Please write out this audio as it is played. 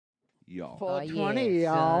y'all. 420,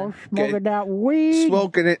 yeah, y'all. son. Smoking that weed.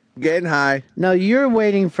 Smoking it, getting high. No, you're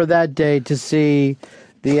waiting for that day to see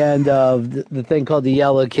the end of the thing called the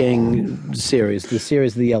Yellow King series, the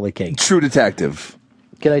series of the Yellow King. True Detective.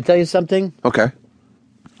 Can I tell you something? Okay.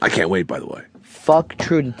 I can't wait, by the way. Fuck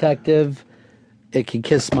True Detective. It can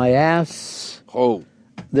kiss my ass. Oh.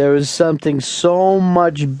 There is something so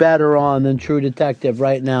much better on than True Detective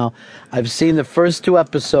right now. I've seen the first 2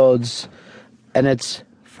 episodes, and it's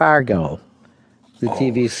Fargo, the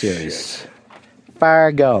TV series. Shit.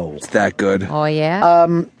 Fargo. It's that good. Oh, yeah?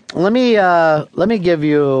 Let me give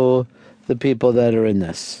you the people that are in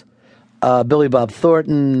this. Billy Bob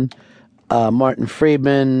Thornton, Martin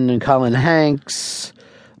Friedman, and Colin Hanks,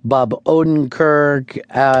 Bob Odenkirk,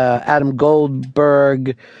 Adam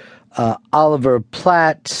Goldberg, Oliver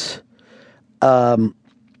Platt, Alison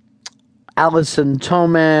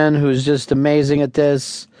Toman, who's just amazing at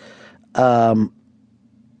this. And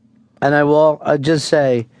I'll just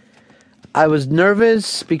say, I was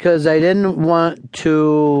nervous because I didn't want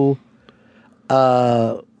to.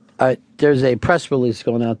 There's a press release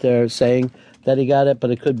going out there saying that he got it, but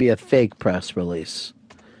it could be a fake press release.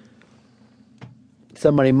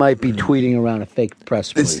 Somebody might be tweeting around a fake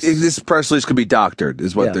press release. This press release could be doctored,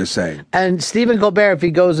 is what they're saying. And Stephen Colbert, if he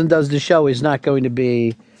goes and does the show, he's not going to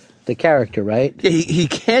be the character, right? Yeah, he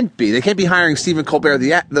can't be. They can't be hiring Stephen Colbert.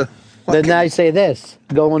 Then I say this: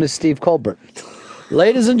 go on to Steve Colbert.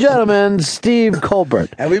 Ladies and gentlemen, Steve Colbert.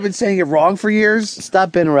 Have we been saying it wrong for years?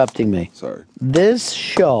 Stop interrupting me. Sorry. This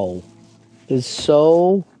show is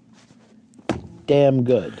so damn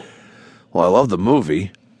good. Well, I love the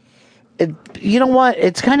movie. You know what?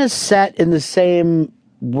 It's kind of set in the same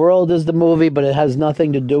world as the movie, but it has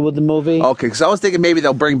nothing to do with the movie. Okay, because I was thinking maybe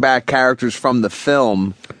they'll bring back characters from the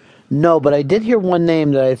film. No, but I did hear one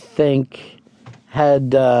name that I think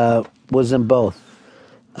was in both.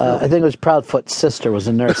 I think it was Proudfoot's sister was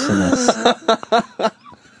a nurse in this.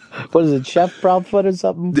 What is it, Chef Proudfoot or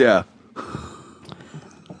something? Yeah.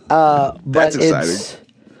 But That's exciting. It's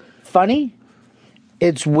funny.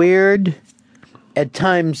 It's weird. At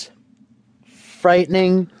times,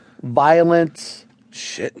 frightening, violent.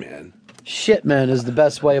 Shit, man. Shit, man, is the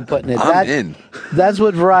best way of putting it. I'm in. That's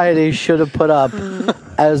what Variety should have put up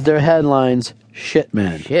as their headlines. Shit,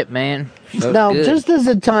 man. Shit, man. So Now, good. just as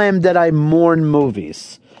a time that I mourn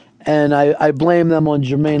movies, and I blame them on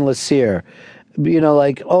Jermaine Lassier,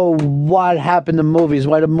 like, oh, what happened to movies?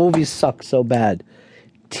 Why do movies suck so bad?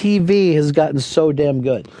 TV has gotten so damn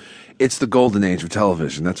good. It's the golden age of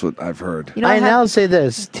television. That's what I've heard. I now say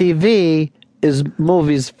this. TV is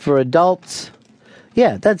movies for adults.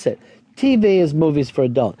 Yeah, that's it. TV is movies for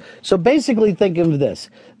adults. So basically think of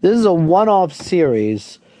this. This is a one-off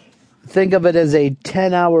series. Think of it as a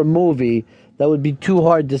 10-hour movie that would be too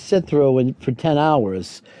hard to sit through for 10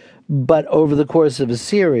 hours. But over the course of a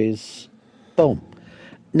series, boom.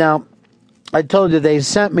 Now, I told you they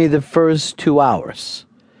sent me the first 2 hours.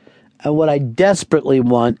 And what I desperately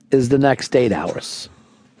want is the next 8 hours.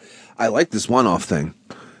 I like this one-off thing.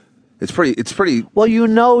 It's pretty. Well, you're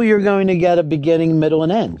going to get a beginning, middle,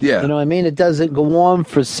 and end. Yeah. You know what I mean? It doesn't go on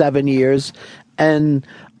for 7 years. And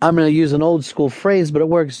I'm going to use an old school phrase, but it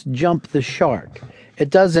works, jump the shark. It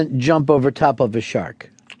doesn't jump over top of a shark.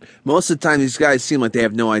 Most of the time, these guys seem like they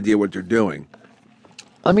have no idea what they're doing.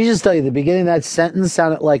 Let me just tell you, the beginning of that sentence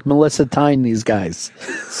sounded like Melissa Tyne, these guys.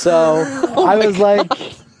 So I was like,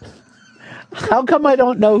 how come I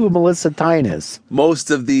don't know who Melissa Tyne is?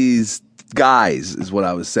 Most of these guys is what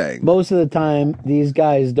I was saying. Most of the time, these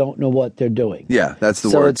guys don't know what they're doing. Yeah, that's the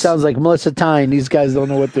word. So it sounds like Melissa Tyne, these guys don't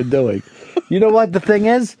know what they're doing. You know what the thing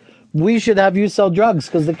is? We should have you sell drugs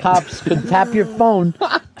because the cops could tap your phone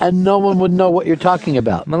and no one would know what you're talking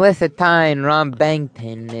about. Melissa Tyne, Ron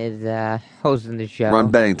Bennington is hosting the show.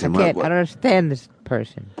 Ron Bennington. I don't understand this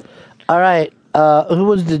person. All right. Who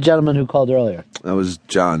was the gentleman who called earlier? That was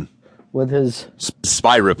John. With his...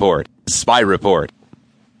 Spy report. Spy report.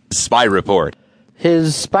 Spy report.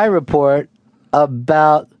 His spy report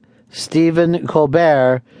about Stephen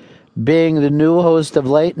Colbert being the new host of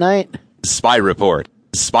Late Night... Spy report.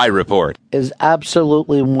 Spy report. Is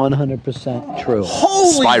absolutely 100% true.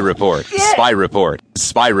 Holy Spy report. Shit. Spy report.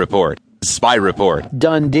 Spy report. Spy report.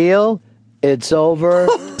 Done deal. It's over.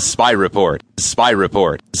 Spy report. Spy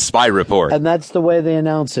report. Spy report. And that's the way they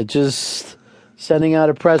announce it. Just sending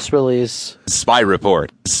out a press release. Spy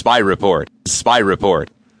report. Spy report. Spy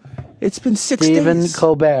report. It's been 6 Stephen days.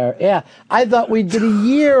 Colbert. Yeah, I thought we did a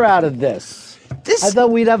year out of this. I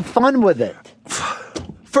thought we'd have fun with it.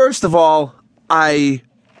 First of all, I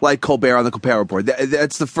like Colbert on the Colbert Report.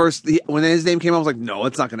 That's the first. When his name came out, I was like, no,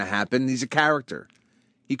 it's not going to happen. He's a character.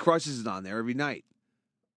 He crushes it on there every night.